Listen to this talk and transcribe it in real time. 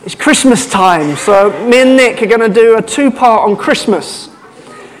It's Christmas time, so me and Nick are going to do a two-part on Christmas.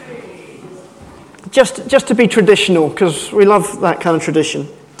 Just to be traditional, because we love that kind of tradition.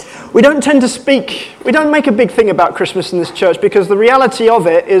 We don't make a big thing about Christmas in this church, because the reality of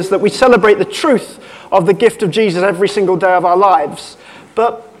it is that we celebrate the truth of the gift of Jesus every single day of our lives.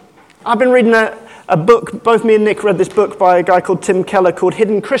 But I've been reading a book, both me and Nick read this book by a guy called Tim Keller called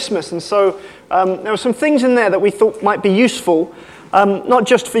Hidden Christmas, and so there were some things in there that we thought might be useful, not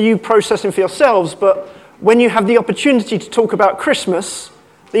just for you processing for yourselves, but when you have the opportunity to talk about Christmas,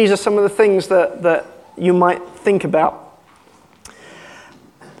 these are some of the things that you might think about.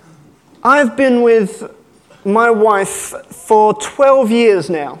 I've been with my wife for 12 years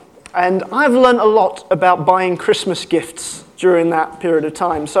now, and I've learned a lot about buying Christmas gifts during that period of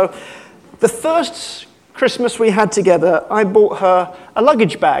time. So the first Christmas we had together, I bought her a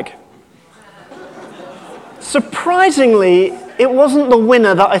luggage bag. Surprisingly, it wasn't the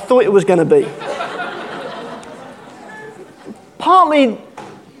winner that I thought it was going to be. Partly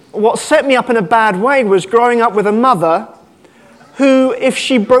what set me up in a bad way was growing up with a mother who, if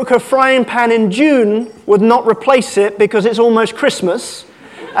she broke her frying pan in June, would not replace it because it's almost Christmas.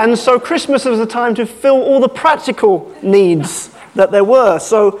 And so Christmas was the time to fill all the practical needs that there were.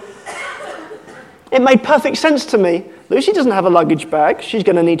 So it made perfect sense to me. Lucy doesn't have a luggage bag. She's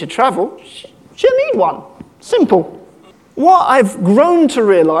going to need to travel. She'll need one. Simple. What I've grown to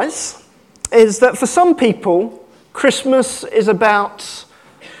realize is that for some people, Christmas is about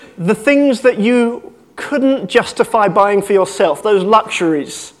the things that you couldn't justify buying for yourself, those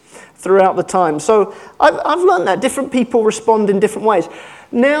luxuries throughout the time. So I've learned that different people respond in different ways.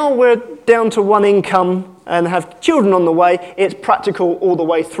 Now we're down to one income and have children on the way. It's practical all the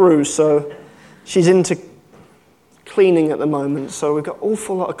way through. So she's into cleaning at the moment. So we've got an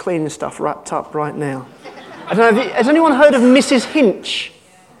awful lot of cleaning stuff wrapped up right now. I don't know, has anyone heard of Mrs. Hinch?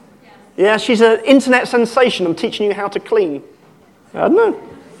 Yeah, she's an internet sensation. I'm teaching you how to clean. I don't know.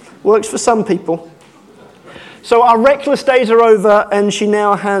 Works for some people. So our reckless days are over, and she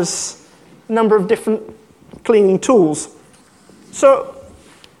now has a number of different cleaning tools. So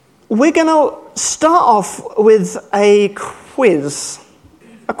we're going to start off with a quiz.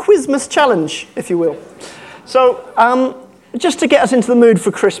 A Quizmas challenge, if you will. So just to get us into the mood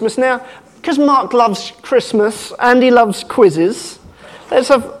for Christmas. Now, because Mark loves Christmas and he loves quizzes, let's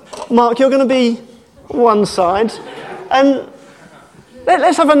have, Mark, you're going to be one side. And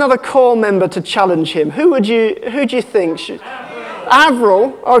let's have another core member to challenge him. Who do you think?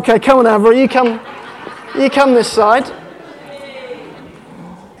 Avril. Okay, come on, Avril. You come this side.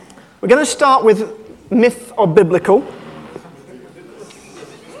 We're going to start with myth or biblical.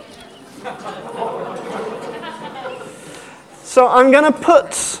 So I'm going to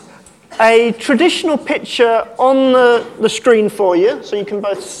put a traditional picture on the screen for you, so you can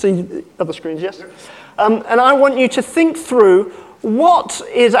both see the other screens, yes? And I want you to think through what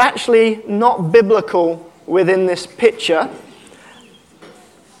is actually not biblical within this picture,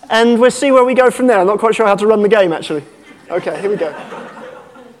 and we'll see where we go from there. I'm not quite sure how to run the game, actually. Okay, here we go.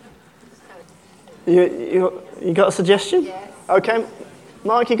 You got a suggestion? Yes. Okay.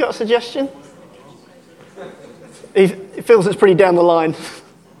 Mark, you got a suggestion? He feels it's pretty down the line.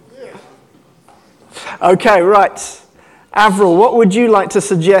 Okay, right. Avril, what would you like to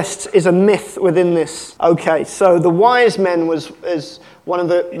suggest is a myth within this? Okay, so the wise men is one of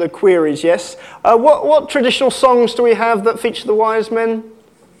the queries, yes? What traditional songs do we have that feature the wise men?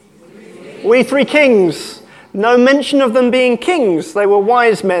 We Three Kings. No mention of them being kings. They were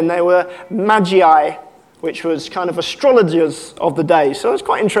wise men. They were magi, which was kind of astrologers of the day. So it's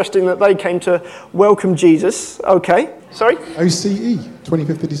quite interesting that they came to welcome Jesus. Okay, sorry? OCE,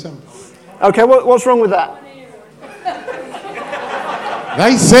 25th of December. Okay, what's wrong with that?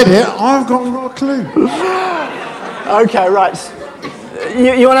 They said it, I've got no clue. Okay, right.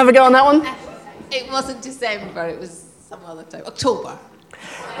 You want to have a go on that one? It wasn't December, it was some other time. October.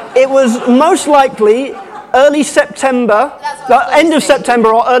 It was most likely early September, end of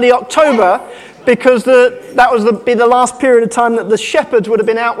September or early October, because that would be the last period of time that the shepherds would have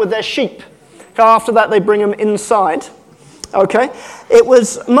been out with their sheep. After that, they bring them inside. Okay, it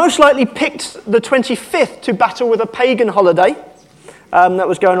was most likely picked the 25th to battle with a pagan holiday that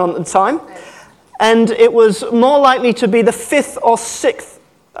was going on at the time. And it was more likely to be the 5th or 6th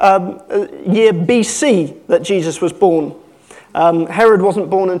year BC that Jesus was born. Herod wasn't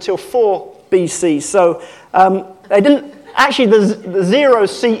born until 4 BC. So they didn't, actually the 0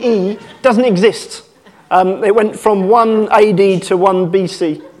 CE doesn't exist. It went from 1 AD to 1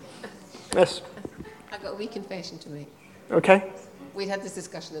 BC. Yes? I've got a wee confession to make. Okay. We'd had this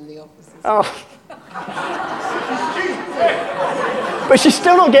discussion in the office. Oh. But she's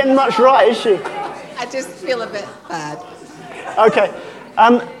still not getting much right, is she? I just feel a bit bad. Okay.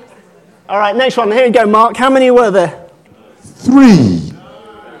 All right, next one. Here you go, Mark. How many were there? 3, 4.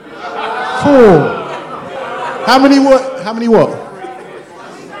 How many what?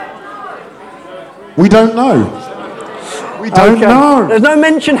 We don't know. We don't know. There's no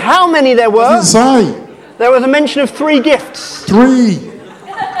mention how many there were. Doesn't say. There was a mention of 3 gifts. 3.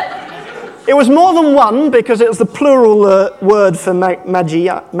 It was more than one because it was the plural word for magi,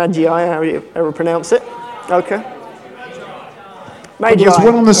 how you ever pronounce it. Okay. Magi. There's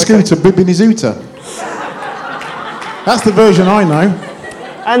one on the scooter, Bibinizuta. That's the version I know.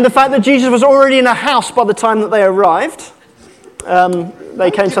 And the fact that Jesus was already in a house by the time that they arrived.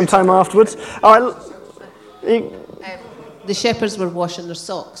 They came sometime afterwards. All right. The shepherds were washing their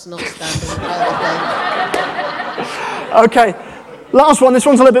socks, not standing by the thing. Okay, last one. This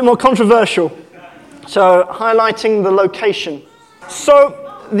one's a little bit more controversial. So, highlighting the location. So,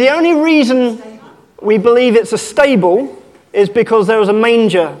 the only reason we believe it's a stable is because there was a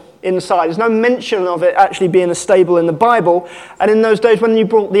manger inside. There's no mention of it actually being a stable in the Bible. And in those days, when you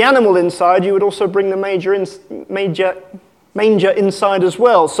brought the animal inside, you would also bring the manger inside as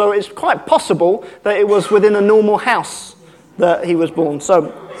well. So, it's quite possible that it was within a normal house that he was born.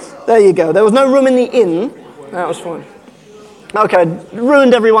 So, there you go. There was no room in the inn. That was fine. Okay,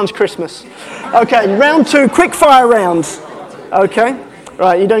 ruined everyone's Christmas. Okay, round 2, quick fire round. Okay,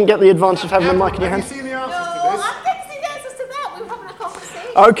 right, you don't get the advantage of having a mic in your hand. I'm fixing the answers to that. We were having a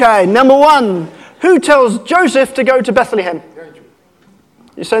conversation. Okay, number 1. Who tells Joseph to go to Bethlehem? The angel.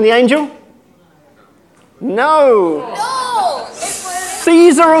 You saying the angel? No. No, it was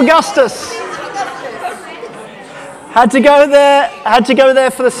Caesar Augustus. Had to go there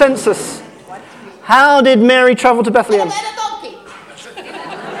for the census. How did Mary travel to Bethlehem? a donkey.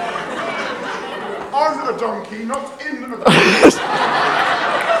 On a donkey, not in a donkey.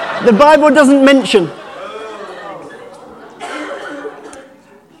 The Bible doesn't mention.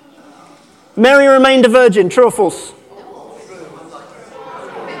 Mary remained a virgin, true or false?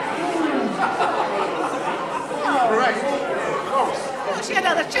 She had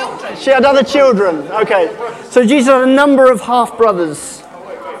other children. She had other children. Okay. So Jesus had a number of half-brothers.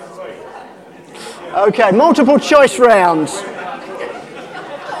 Okay, multiple choice rounds.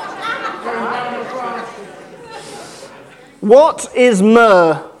 What is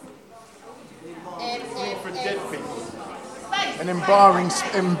myrrh? For dead people. An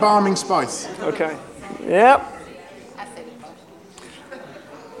embalming spice. Okay. Yep.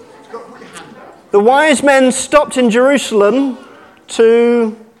 The wise men stopped in Jerusalem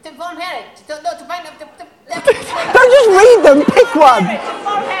to... To Von Herod. To find out Don't just read them, pick one.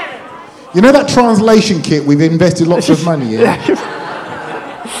 You know that translation kit we've invested lots of money in?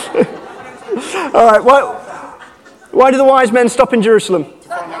 All right, why did the wise men stop in Jerusalem?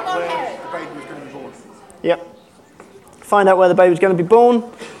 Find out where the baby was going to be born. Yep. Find out where the baby was going to be born.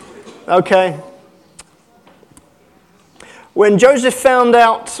 Okay. When Joseph found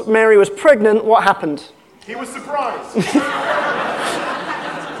out Mary was pregnant, what happened? He was surprised.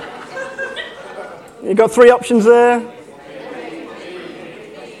 You got 3 options there.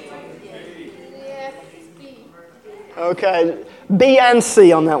 Okay, B and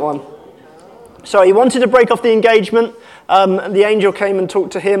C on that one. So he wanted to break off the engagement. The angel came and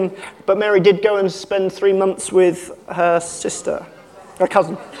talked to him, but Mary did go and spend 3 months with her sister, her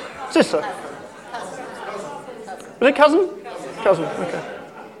cousin. Sister. Was it cousin? Cousin, okay.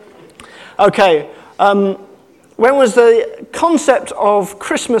 Okay, when was the concept of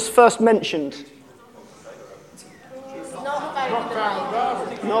Christmas first mentioned?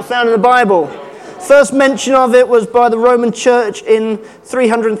 Not found in the Bible. First mention of it was by the Roman Church in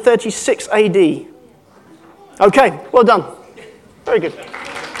 336 AD. Okay, well done. Very good.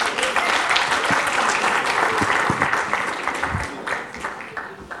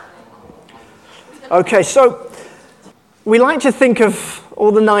 Okay, so we like to think of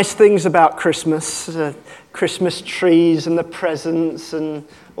all the nice things about Christmas, Christmas trees and the presents and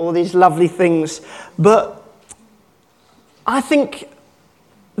all these lovely things, but I think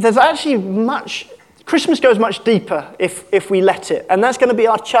there's actually Christmas goes much deeper if we let it, and that's going to be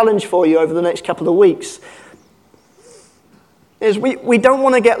our challenge for you over the next couple of weeks. Is we don't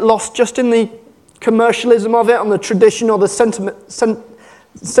want to get lost just in the commercialism of it, on the tradition or the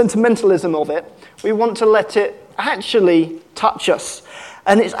sentimentalism of it. We want to let it actually touch us.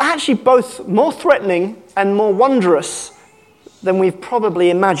 And it's actually both more threatening and more wondrous than we've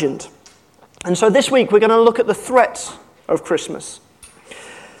probably imagined. And so this week we're going to look at the threats of Christmas.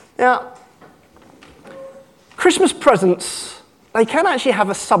 Now, Christmas presents they can actually have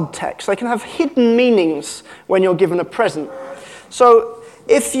a subtext. They can have hidden meanings when you're given a present. So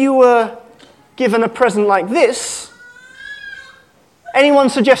if you were given a present like this, anyone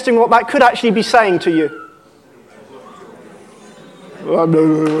suggesting what that could actually be saying to you?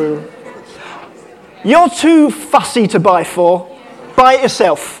 You're too fussy to buy for. Buy it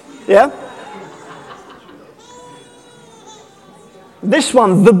yourself. Yeah? This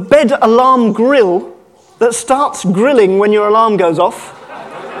one, the bed alarm grill that starts grilling when your alarm goes off.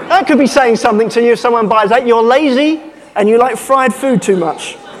 That could be saying something to you if someone buys that. You're lazy and you like fried food too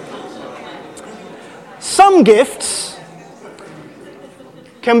much. Some gifts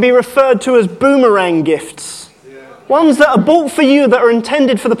can be referred to as boomerang gifts. Ones that are bought for you that are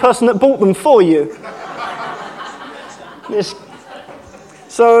intended for the person that bought them for you.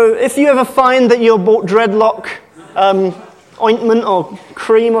 So if you ever find that you're bought dreadlock ointment or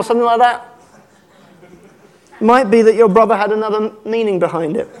cream or something like that, might be that your brother had another meaning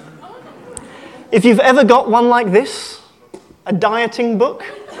behind it. If you've ever got one like this, a dieting book,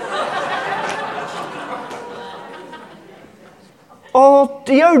 or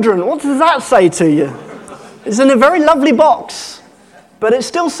deodorant, what does that say to you? It's in a very lovely box, but it's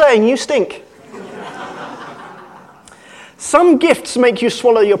still saying you stink. Some gifts make you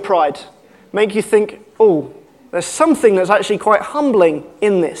swallow your pride, make you think, oh, there's something that's actually quite humbling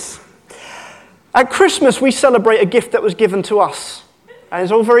in this. At Christmas, we celebrate a gift that was given to us. And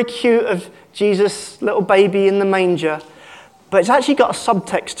it's all very cute of Jesus, little baby in the manger. But it's actually got a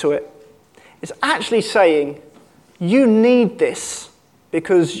subtext to it. It's actually saying, you need this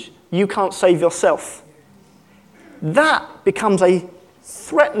because you can't save yourself. That becomes a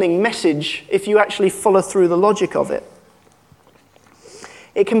threatening message if you actually follow through the logic of it.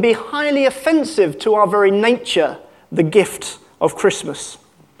 It can be highly offensive to our very nature, the gift of Christmas.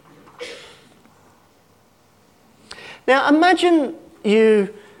 Now imagine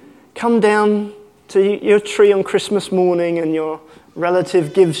you come down to your tree on Christmas morning and your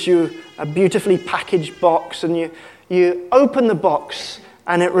relative gives you a beautifully packaged box and you open the box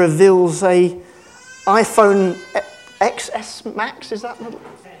and it reveals a iPhone XS Max, is that?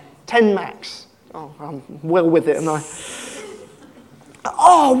 10 Max. Oh, I'm well with it, am I?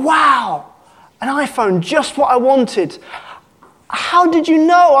 Oh, wow! An iPhone, just what I wanted. How did you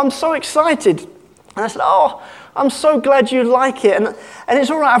know? I'm so excited. And I said, oh, I'm so glad you like it. And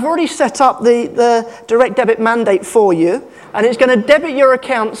it's all right, I've already set up the direct debit mandate for you, and it's going to debit your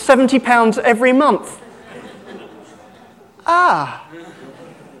account £70 every month.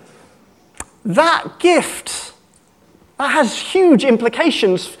 That gift, that has huge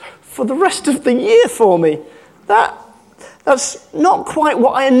implications for the rest of the year for me. That's not quite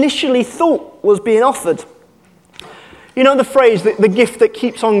what I initially thought was being offered. You know the phrase, the gift that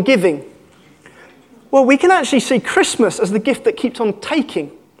keeps on giving? Well, we can actually see Christmas as the gift that keeps on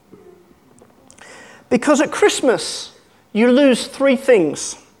taking. Because at Christmas, you lose three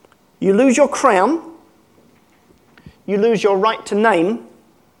things. You lose your crown, you lose your right to name,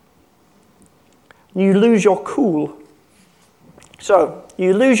 you lose your cool. So,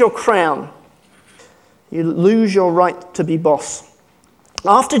 you lose your crown. You lose your right to be boss.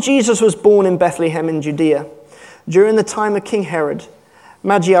 After Jesus was born in Bethlehem in Judea, during the time of King Herod,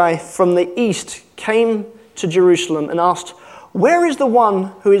 Magi from the east came to Jerusalem and asked, "Where is the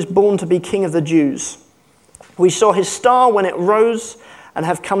one who is born to be King of the Jews? We saw his star when it rose and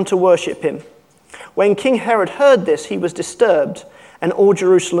have come to worship him." When King Herod heard this, he was disturbed, and all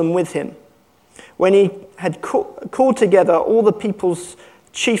Jerusalem with him. When he had called together all the people's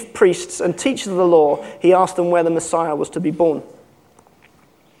chief priests and teachers of the law, he asked them where the Messiah was to be born.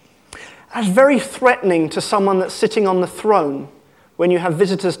 That's very threatening to someone that's sitting on the throne when you have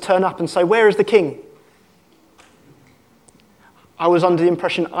visitors turn up and say, "Where is the king?" I was under the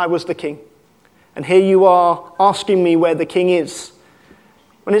impression I was the king. And here you are asking me where the king is.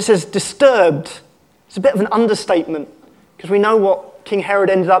 When it says disturbed, it's a bit of an understatement because we know what King Herod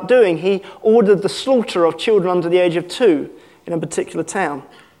ended up doing. He ordered the slaughter of children under the age of 2 in a particular town.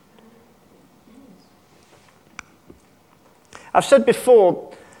 I've said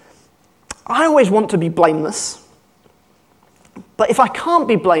before, I always want to be blameless. But if I can't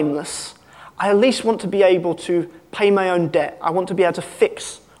be blameless, I at least want to be able to pay my own debt. I want to be able to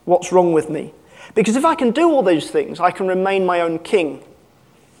fix what's wrong with me. Because if I can do all those things, I can remain my own king.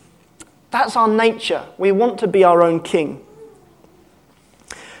 That's our nature. We want to be our own king.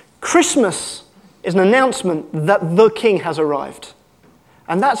 Christmas is an announcement that the king has arrived.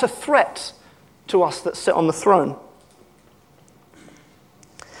 And that's a threat to us that sit on the throne.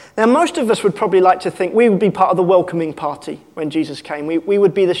 Now, most of us would probably like to think we would be part of the welcoming party when Jesus came. We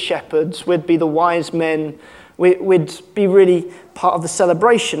would be the shepherds, we'd be the wise men, We'd be really part of the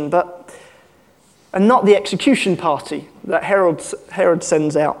celebration, and not the execution party that Herod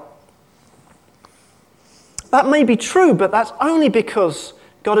sends out. That may be true, but that's only because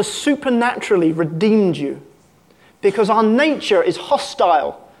God has supernaturally redeemed you. Because our nature is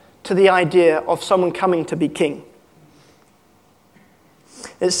hostile to the idea of someone coming to be king.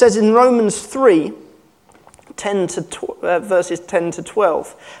 It says in Romans 3, verses 10 to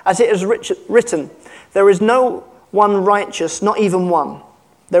 12, as it is written, there is no one righteous, not even one.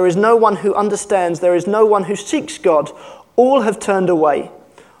 There is no one who understands. There is no one who seeks God. All have turned away.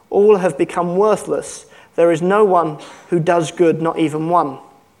 All have become worthless. There is no one who does good, not even one.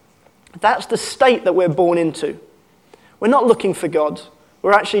 That's the state that we're born into. We're not looking for God.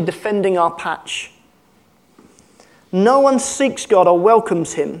 We're actually defending our patch. No one seeks God or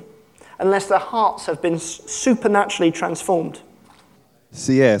welcomes him unless their hearts have been supernaturally transformed.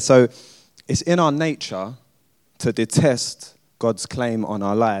 So it's in our nature to detest God's claim on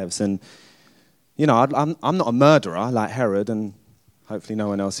our lives. And, I'm not a murderer like Herod, and hopefully no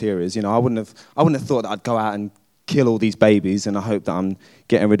one else here is. I wouldn't have thought that I'd go out and kill all these babies and I hope that I'm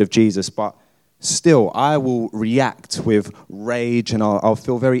getting rid of Jesus. But still, I will react with rage and I'll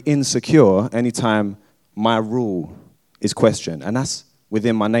feel very insecure anytime my rule is questioned. And that's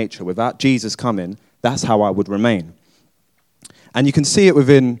within my nature. Without Jesus coming, that's how I would remain. And you can see it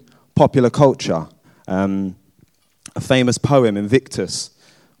within popular culture. A famous poem, Invictus,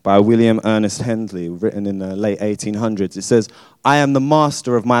 by William Ernest Henley, written in the late 1800s. It says, I am the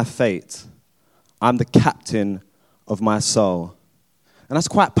master of my fate. I'm the captain of my soul. And that's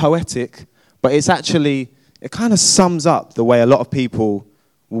quite poetic, but it kind of sums up the way a lot of people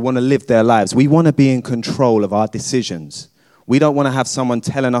will want to live their lives. We want to be in control of our decisions. We don't want to have someone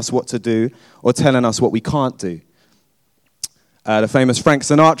telling us what to do or telling us what we can't do. The famous Frank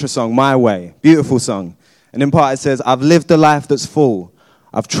Sinatra song, My Way, beautiful song. And in part it says, I've lived a life that's full.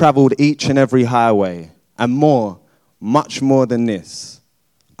 I've traveled each and every highway. And more, much more than this,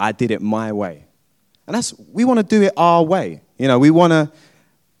 I did it my way. And we want to do it our way. We want to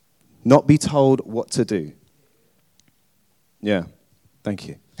not be told what to do. Yeah, thank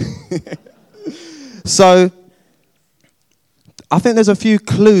you. So, I think there's a few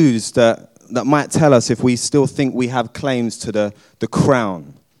clues that might tell us if we still think we have claims to the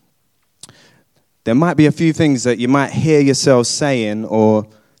crown. There might be a few things that you might hear yourself saying or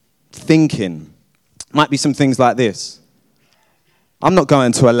thinking. Might be some things like this. I'm not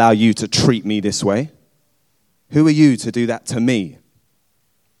going to allow you to treat me this way. Who are you to do that to me?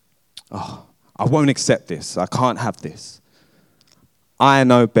 Oh, I won't accept this. I can't have this. I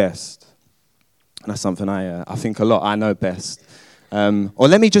know best. And that's something I think a lot. I know best. Or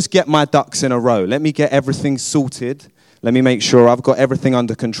let me just get my ducks in a row. Let me get everything sorted. Let me make sure I've got everything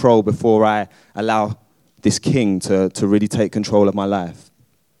under control before I allow this king to really take control of my life.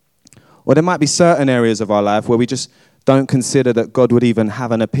 Or there might be certain areas of our life where we just don't consider that God would even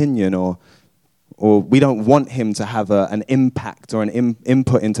have an opinion, or we don't want him to have an impact or an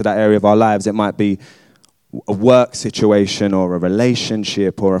input into that area of our lives. It might be a work situation or a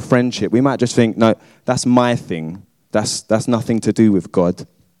relationship or a friendship. We might just think, no, that's my thing. That's nothing to do with God.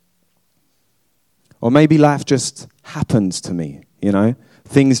 Or maybe life just happens to me,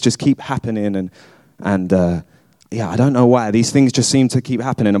 Things just keep happening and I don't know why. These things just seem to keep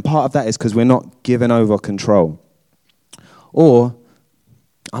happening. And part of that is because we're not giving over control. Or,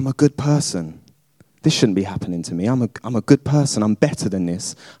 I'm a good person. This shouldn't be happening to me. I'm a good person. I'm better than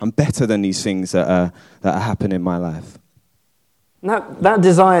this. I'm better than these things that are happening in my life. That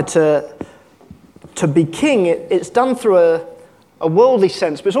desire to be king, it's done through a worldly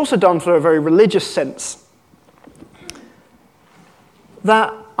sense, but it's also done through a very religious sense.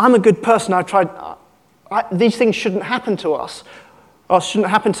 That I'm a good person, these things shouldn't happen to us, or shouldn't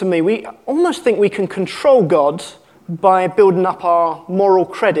happen to me. We almost think we can control God by building up our moral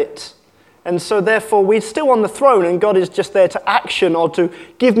credit. And so therefore we're still on the throne and God is just there to action or to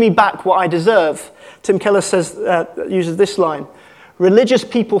give me back what I deserve. Tim Keller uses this line, religious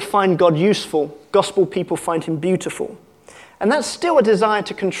people find God useful, gospel people find him beautiful. And that's still a desire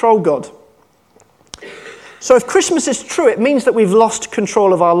to control God. So if Christmas is true, it means that we've lost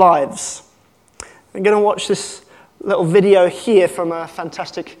control of our lives. I'm going to watch this little video here from a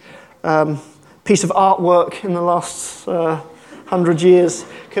fantastic piece of artwork in the last 100 years,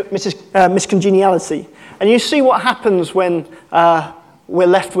 Miss Congeniality. And you see what happens when we're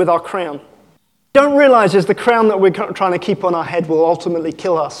left with our crown. Don't realize is the crown that we're trying to keep on our head will ultimately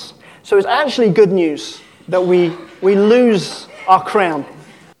kill us. So it's actually good news that we lose our crown.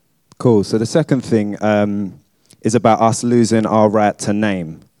 Cool. So the second thing is about us losing our right to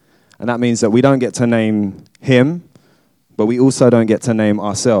name. And that means that we don't get to name him, but we also don't get to name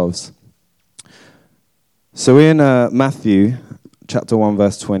ourselves. So in Matthew chapter 1,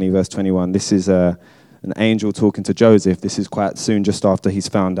 verse 20, verse 21, this is an angel talking to Joseph. This is quite soon, just after he's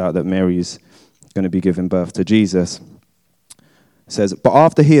found out that Mary's going to be giving birth to Jesus. It says, but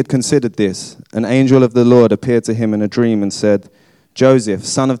after he had considered this, an angel of the Lord appeared to him in a dream and said, Joseph,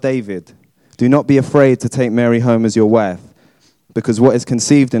 son of David, do not be afraid to take Mary home as your wife, because what is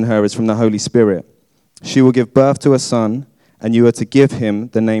conceived in her is from the Holy Spirit. She will give birth to a son, and you are to give him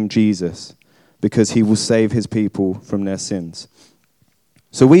the name Jesus, because he will save his people from their sins.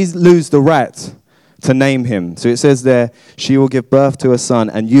 So we lose the right to name him. So it says there, she will give birth to a son,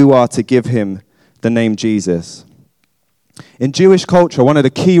 and you are to give him the name Jesus. In Jewish culture, one of the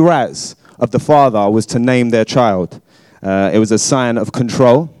key rights of the father was to name their child. It was a sign of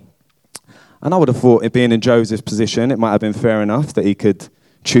control. And I would have thought, it being in Joseph's position, it might have been fair enough that he could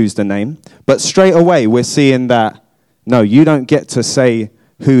choose the name. But straight away, we're seeing that, no, you don't get to say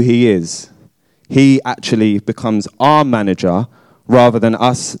who he is. He actually becomes our manager rather than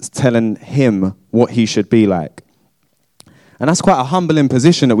us telling him what he should be like. And that's quite a humbling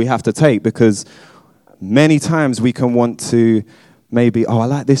position that we have to take, because many times we can want to maybe, I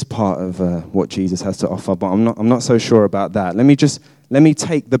like this part of what Jesus has to offer, but I'm not so sure about that. Let me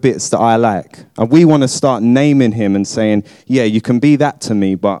take the bits that I like. And we want to start naming him and saying, yeah, you can be that to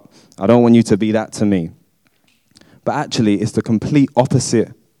me, but I don't want you to be that to me. But actually, it's the complete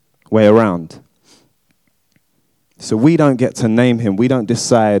opposite way around. So we don't get to name him. We don't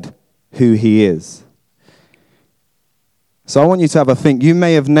decide who he is. So I want you to have a think. You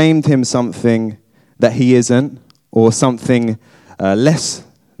may have named him something that he isn't, or something less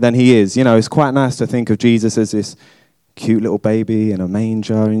than he is. You know, it's quite nice to think of Jesus as this cute little baby in a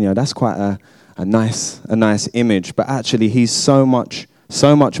manger, and that's quite a nice image. But actually, he's so much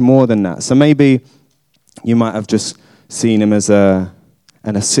more than that. So maybe you might have just seen him as an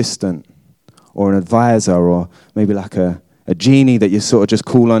assistant, or an advisor, or maybe like a genie that you sort of just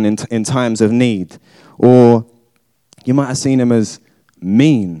call on in times of need. Or you might have seen him as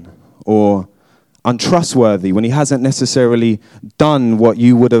mean or untrustworthy when he hasn't necessarily done what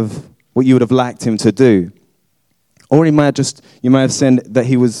you would have liked him to do. Or you might have said that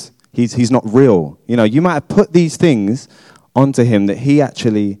he's not real. You might have put these things onto him that he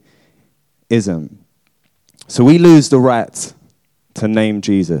actually isn't. So we lose the right to name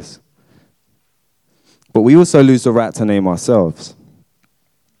Jesus. But we also lose the right to name ourselves.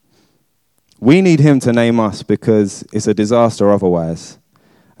 We need him to name us because it's a disaster otherwise.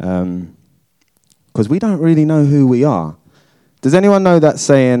 Because we don't really know who we are. Does anyone know that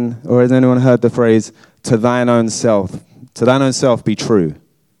saying, or has anyone heard the phrase, to thine own self be true?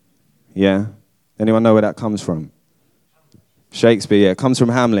 Yeah? Anyone know where that comes from? Shakespeare, yeah, it comes from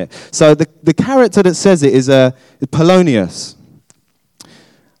Hamlet. So the character that says it is Polonius.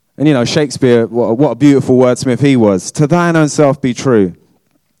 And Shakespeare, what a beautiful wordsmith he was. To thine own self be true.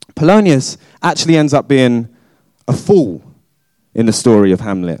 Polonius actually ends up being a fool in the story of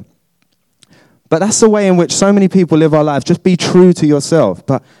Hamlet. But that's the way in which so many people live our lives. Just be true to yourself.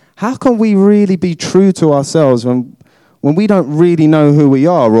 But how can we really be true to ourselves when we don't really know who we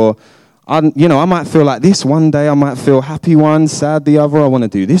are? Or, I might feel like this one day, I might feel happy one, sad the other, I want to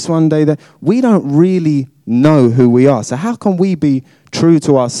do this one day. That we don't really know who we are. So how can we be true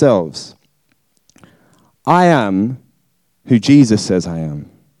to ourselves? I am who Jesus says I am.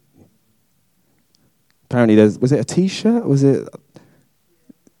 Apparently, was it a T-shirt? Was it?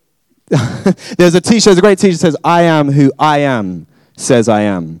 There's a T-shirt, there's a great T-shirt that says, I am who I am, says I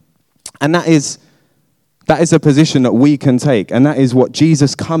am. And that is a position that we can take. And that is what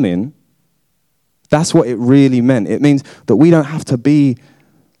Jesus coming, that's what it really meant. It means that we don't have to be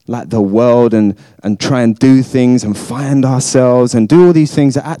like the world and try and do things and find ourselves and do all these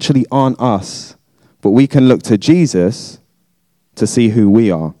things that actually aren't us. But we can look to Jesus to see who we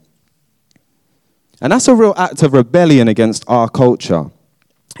are. And that's a real act of rebellion against our culture.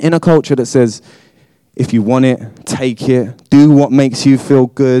 In a culture that says, if you want it, take it, do what makes you feel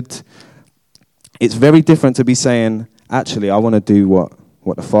good. It's very different to be saying, actually, I want to do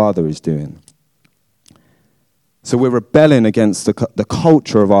what the Father is doing. So we're rebelling against the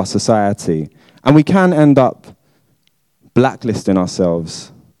culture of our society. And we can end up blacklisting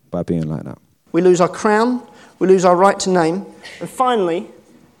ourselves by being like that. We lose our crown, we lose our right to name, and finally,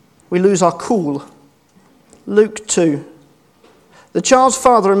 we lose our cool. Luke 2. The child's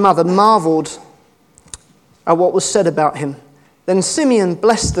father and mother marveled at what was said about him. Then Simeon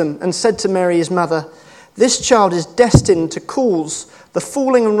blessed them and said to Mary, his mother, this child is destined to cause the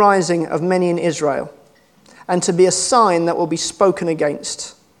falling and rising of many in Israel, and to be a sign that will be spoken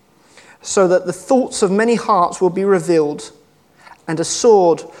against. so that the thoughts of many hearts will be revealed, and a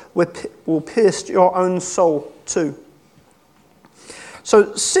sword will pierce your own soul too.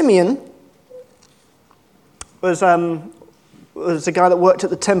 So Simeon was a guy that worked at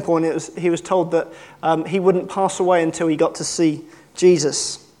the temple, and he was told that he wouldn't pass away until he got to see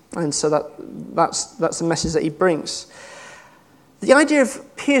Jesus. And so that's the message that he brings. The idea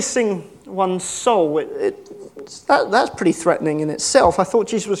of piercing one's soul, that's pretty threatening in itself. I thought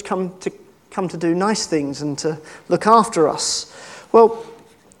Jesus was come to do nice things and to look after us. Well,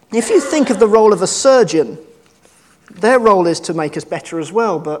 if you think of the role of a surgeon, their role is to make us better as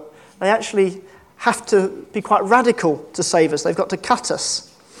well, but they actually have to be quite radical to save us. They've got to cut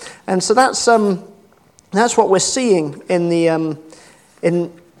us. And so that's what we're seeing in the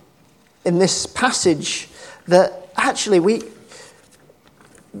in this passage, that actually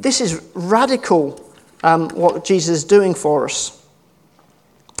this is radical, what Jesus is doing for us.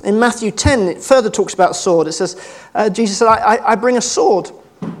 In Matthew 10, it further talks about sword. It says, Jesus said, I bring a sword.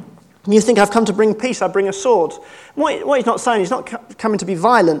 And you think I've come to bring peace, I bring a sword. What he's not saying, he's not coming to be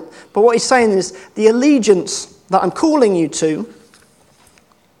violent, but what he's saying is the allegiance that I'm calling you to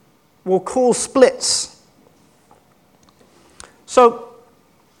will cause splits. So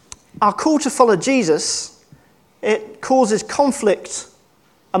our call to follow Jesus, it causes conflict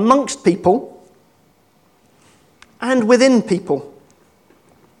amongst people and within people.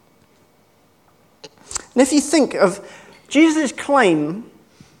 And if you think of Jesus' claim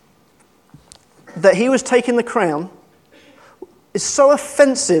that he was taking the crown, is so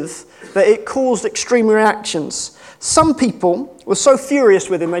offensive that it caused extreme reactions. Some people were so furious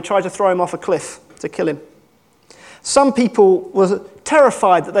with him they tried to throw him off a cliff to kill him. Some people were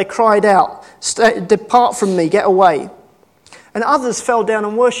terrified that they cried out, "Depart from me, get away." And others fell down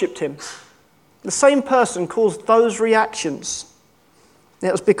and worshipped him. The same person caused those reactions. And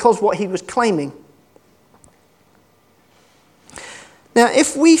it was because what he was claiming. Now,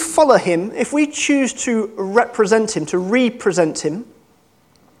 if we follow him, if we choose to represent him, to represent him,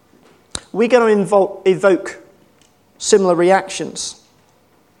 we're going to evoke similar reactions.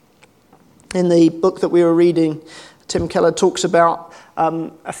 In the book that we were reading, Tim Keller talks about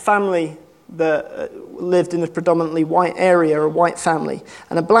a family that lived in a predominantly white area, a white family,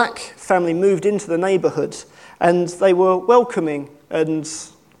 and a black family moved into the neighborhood, and they were welcoming and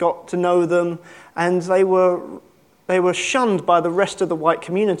got to know them, and they were shunned by the rest of the white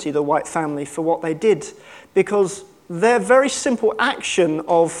community, the white family, for what they did, because their very simple action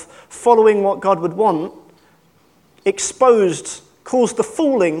of following what God would want caused the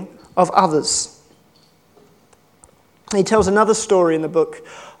falling of others. He tells another story in the book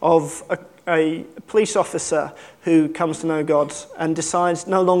of a police officer who comes to know God and decides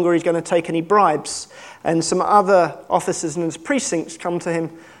no longer he's going to take any bribes. And some other officers in his precincts come to him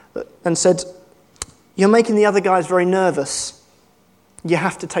and said, "You're making the other guys very nervous. You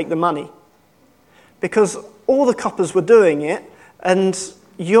have to take the money." Because all the coppers were doing it, and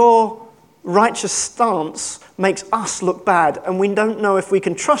your righteous stance makes us look bad, and we don't know if we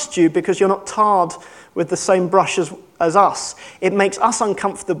can trust you because you're not tarred with the same brush as us. It makes us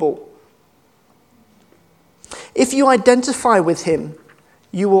uncomfortable. If you identify with him,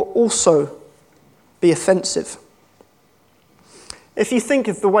 you will also be offensive. If you think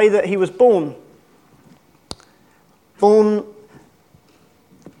of the way that he was born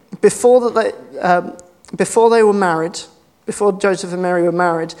before they were married, before Joseph and Mary were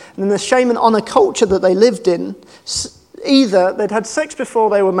married, and then the shame and honor culture that they lived in, either they'd had sex before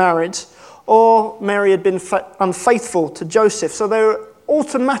they were married, or Mary had been unfaithful to Joseph. So they were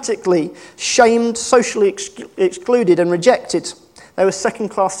automatically shamed, socially excluded and rejected. They were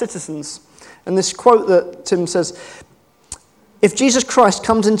second-class citizens. And this quote that Tim says, "If Jesus Christ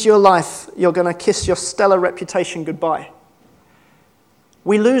comes into your life, you're going to kiss your stellar reputation goodbye."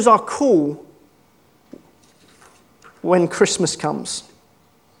 We lose our cool when Christmas comes.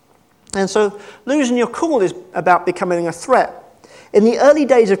 And so losing your cool is about becoming a threat. In the early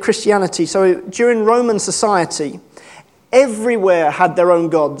days of Christianity, so during Roman society, everywhere had their own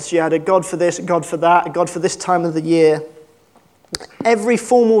gods. You had a god for this, a god for that, a god for this time of the year. Every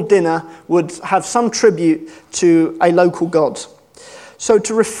formal dinner would have some tribute to a local god. So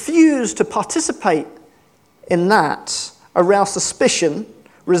to refuse to participate in that aroused suspicion,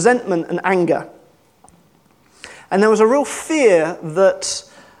 resentment, and anger. And there was a real fear that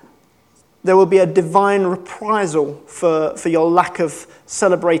there will be a divine reprisal for your lack of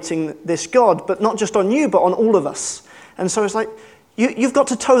celebrating this God, but not just on you, but on all of us. And so it's like, you've got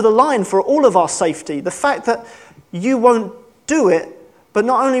to toe the line for all of our safety. The fact that you won't do it, but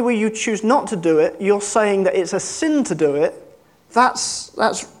not only will you choose not to do it, you're saying that it's a sin to do it, that's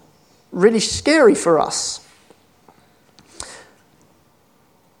really scary for us.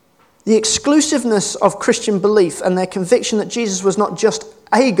 The exclusiveness of Christian belief and their conviction that Jesus was not just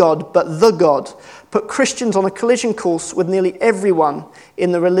a God, but the God, put Christians on a collision course with nearly everyone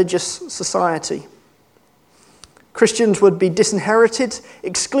in the religious society. Christians would be disinherited,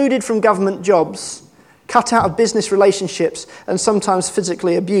 excluded from government jobs, cut out of business relationships, and sometimes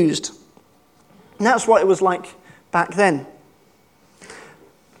physically abused. And that's what it was like back then.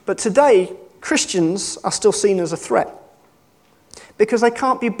 But today, Christians are still seen as a threat because they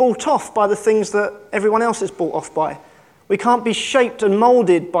can't be bought off by the things that everyone else is bought off by. We can't be shaped and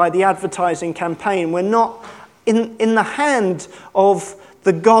molded by the advertising campaign. We're not in the hand of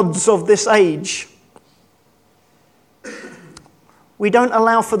the gods of this age. We don't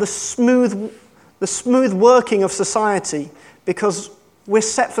allow for the smooth working of society because we're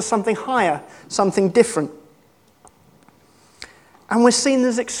set for something higher, something different. And we're seen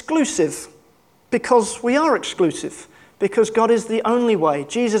as exclusive because we are exclusive, because God is the only way,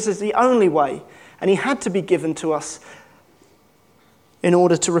 Jesus is the only way, and he had to be given to us in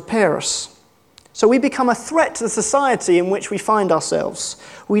order to repair us. So we become a threat to the society in which we find ourselves.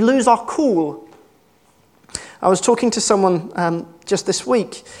 We lose our cool. I was talking to someone just this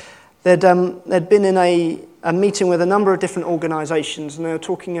week. They'd been in a meeting with a number of different organisations, and they were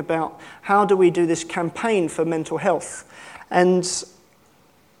talking about how do we do this campaign for mental health, and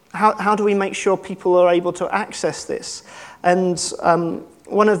how do we make sure people are able to access this. And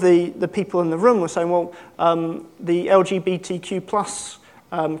one of the people in the room was saying, well, the LGBTQ plus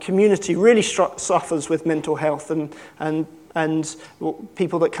community really suffers with mental health, and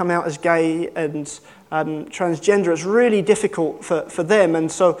people that come out as gay and transgender, it's really difficult for them,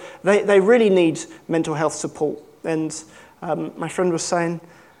 and so they really need mental health support. And my friend was saying,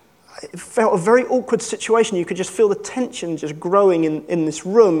 it felt a very awkward situation. You could just feel the tension just growing in this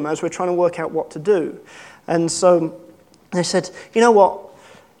room as we're trying to work out what to do. And so they said, you know what,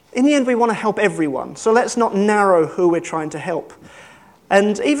 in the end we want to help everyone, so let's not narrow who we're trying to help.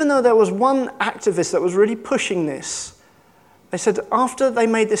 And even though there was one activist that was really pushing this, they said after they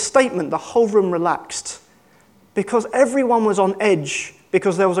made this statement, the whole room relaxed because everyone was on edge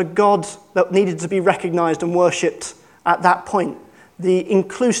because there was a God that needed to be recognized and worshipped at that point, the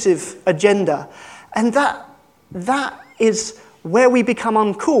inclusive agenda. And that is where we become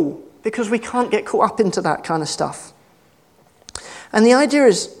uncool because we can't get caught up into that kind of stuff. And the idea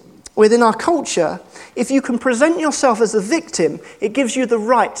is, within our culture, if you can present yourself as the victim, it gives you the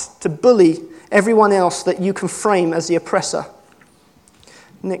right to bully everyone else that you can frame as the oppressor.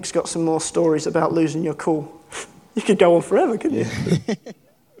 Nick's got some more stories about losing your cool. You could go on forever, couldn't you?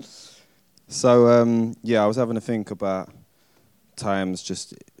 So, I was having to think about times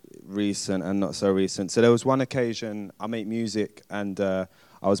just recent and not so recent. So there was one occasion I make music and I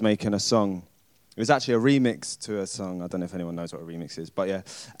was making a song. It was actually a remix to a song. I don't know if anyone knows what a remix is, but yeah.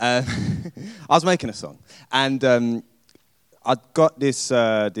 I was making a song. And I got this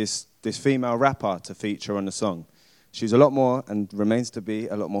female rapper to feature on the song. She's a lot more, and remains to be,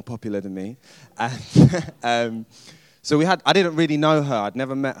 a lot more popular than me. And so I didn't really know her. I'd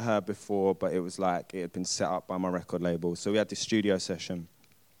never met her before, but it was like it had been set up by my record label. So we had this studio session.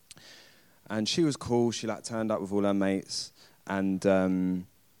 And she was cool. She turned up with all her mates. And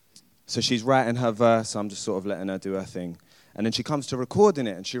so she's writing her verse. I'm just sort of letting her do her thing. And then she comes to recording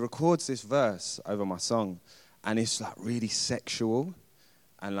it, and she records this verse over my song. And it's really sexual.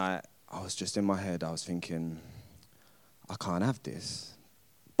 And I was just in my head, I was thinking, I can't have this.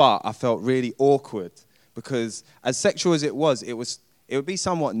 But I felt really awkward because as sexual as it would be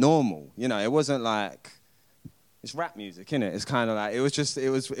somewhat normal. You know, it wasn't like, it's rap music, innit? It's kind of like, it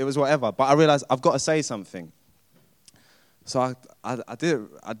was whatever. But I realized I've got to say something. So I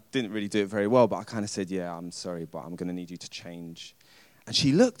didn't really do it very well, but I kind of said, yeah, I'm sorry, but I'm going to need you to change. And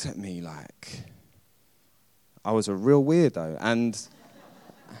she looked at me like I was a real weirdo.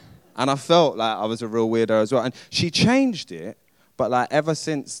 And I felt like I was a real weirdo as well. And she changed it, but ever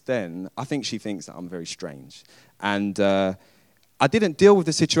since then, I think she thinks that I'm very strange. And I didn't deal with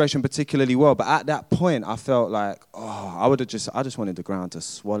the situation particularly well, but at that point, I felt like, I just wanted the ground to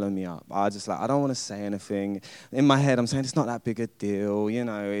swallow me up. I don't want to say anything. In my head, I'm saying, it's not that big a deal, you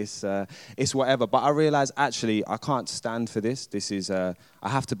know, it's whatever. But I realized, actually, I can't stand for this. I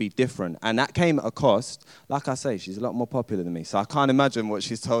have to be different. And that came at a cost. Like I say, she's a lot more popular than me, so I can't imagine what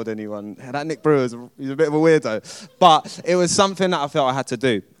she's told anyone. That Nick Brewer, he's a bit of a weirdo. But it was something that I felt I had to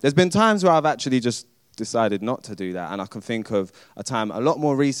do. There's been times where I've actually just decided not to do that, and I can think of a time a lot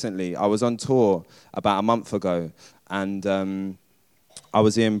more recently. I was on tour about a month ago, and I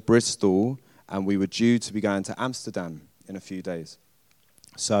was in Bristol, and we were due to be going to Amsterdam in a few days.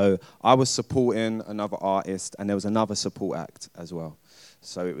 So I was supporting another artist, and there was another support act as well.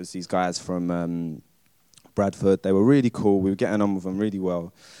 So it was these guys from Bradford. They were really cool. We were getting on with them really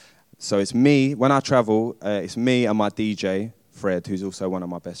well. So it's me, when I travel, it's me and my DJ, Fred, who's also one of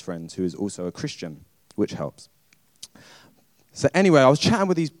my best friends, who is also a Christian, which helps. So anyway, I was chatting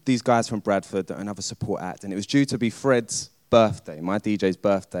with these guys from Bradford, another support act, and it was due to be Fred's birthday, my DJ's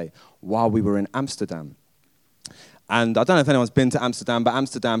birthday, while we were in Amsterdam. And I don't know if anyone's been to Amsterdam, but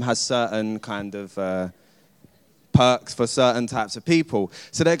Amsterdam has certain kind of perks for certain types of people.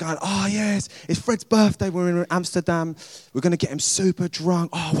 So they're going, oh, yes, it's Fred's birthday. We're in Amsterdam. We're going to get him super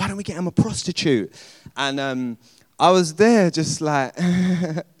drunk. Oh, why don't we get him a prostitute? And I was there just like...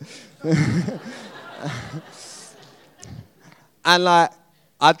 And like,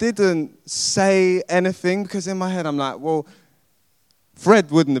 I didn't say anything because in my head I'm like, well,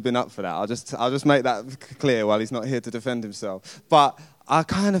 Fred wouldn't have been up for that. I'll just make that clear while he's not here to defend himself. But I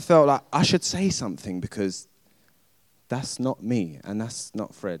kind of felt like I should say something because that's not me and that's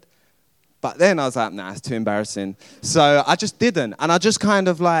not Fred. But then I was like, nah, it's too embarrassing. So I just didn't. And I just kind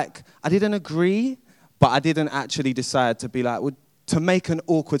of like, I didn't agree, but I didn't actually decide to be like, to make an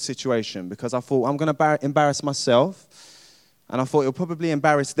awkward situation because I thought I'm going to embarrass myself. And I thought it would probably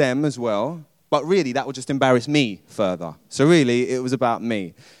embarrass them as well. But really, that would just embarrass me further. So really, it was about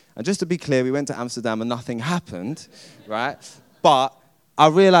me. And just to be clear, we went to Amsterdam and nothing happened, right? But I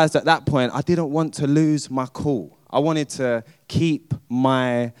realized at that point, I didn't want to lose my cool. I wanted to keep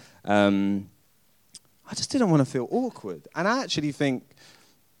my... I just didn't want to feel awkward. And I actually think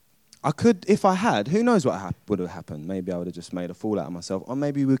I could, if I had, who knows what would have happened. Maybe I would have just made a fool out of myself. Or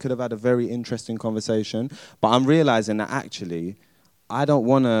maybe we could have had a very interesting conversation. But I'm realizing that actually, I don't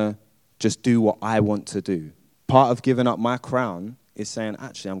want to just do what I want to do. Part of giving up my crown is saying,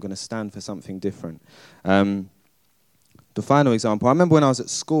 actually, I'm going to stand for something different. The final example, I remember when I was at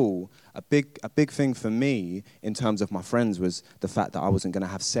school, a big thing for me in terms of my friends was the fact that I wasn't going to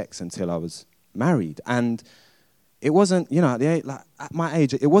have sex until I was married. And it wasn't, at my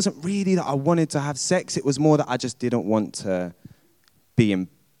age, it wasn't really that I wanted to have sex. It was more that I just didn't want to be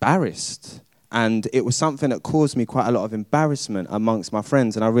embarrassed. And it was something that caused me quite a lot of embarrassment amongst my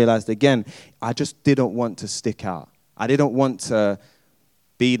friends. And I realized, again, I just didn't want to stick out. I didn't want to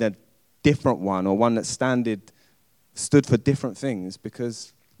be the different one or one that stood for different things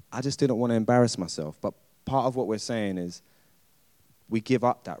because I just didn't want to embarrass myself. But part of what we're saying is we give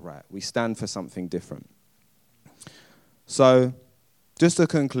up that right. We stand for something different. So, just to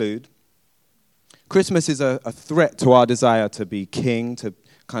conclude, Christmas is a threat to our desire to be king, to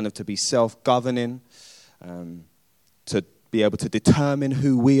be self-governing, to be able to determine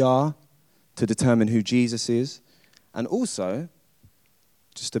who we are, to determine who Jesus is, and also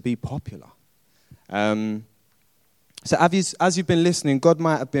just to be popular. So as you've been listening, God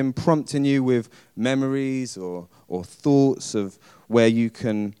might have been prompting you with memories or thoughts of where you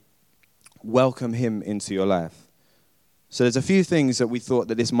can welcome him into your life. So there's a few things that we thought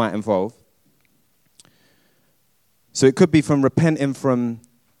that this might involve. So it could be from repenting from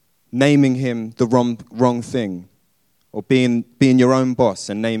naming him the wrong thing, or being your own boss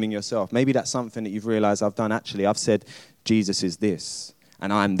and naming yourself. Maybe that's something that you've realized I've done. Actually, I've said Jesus is this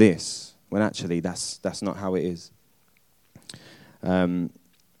and I'm this, when actually that's not how it is.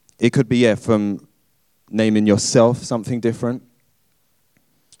 It could be, from naming yourself something different.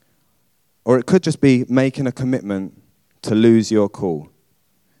 Or it could just be making a commitment to lose your cool,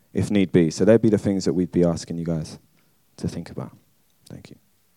 if need be. So there'd be the things that we'd be asking you guys to think about. Thank you.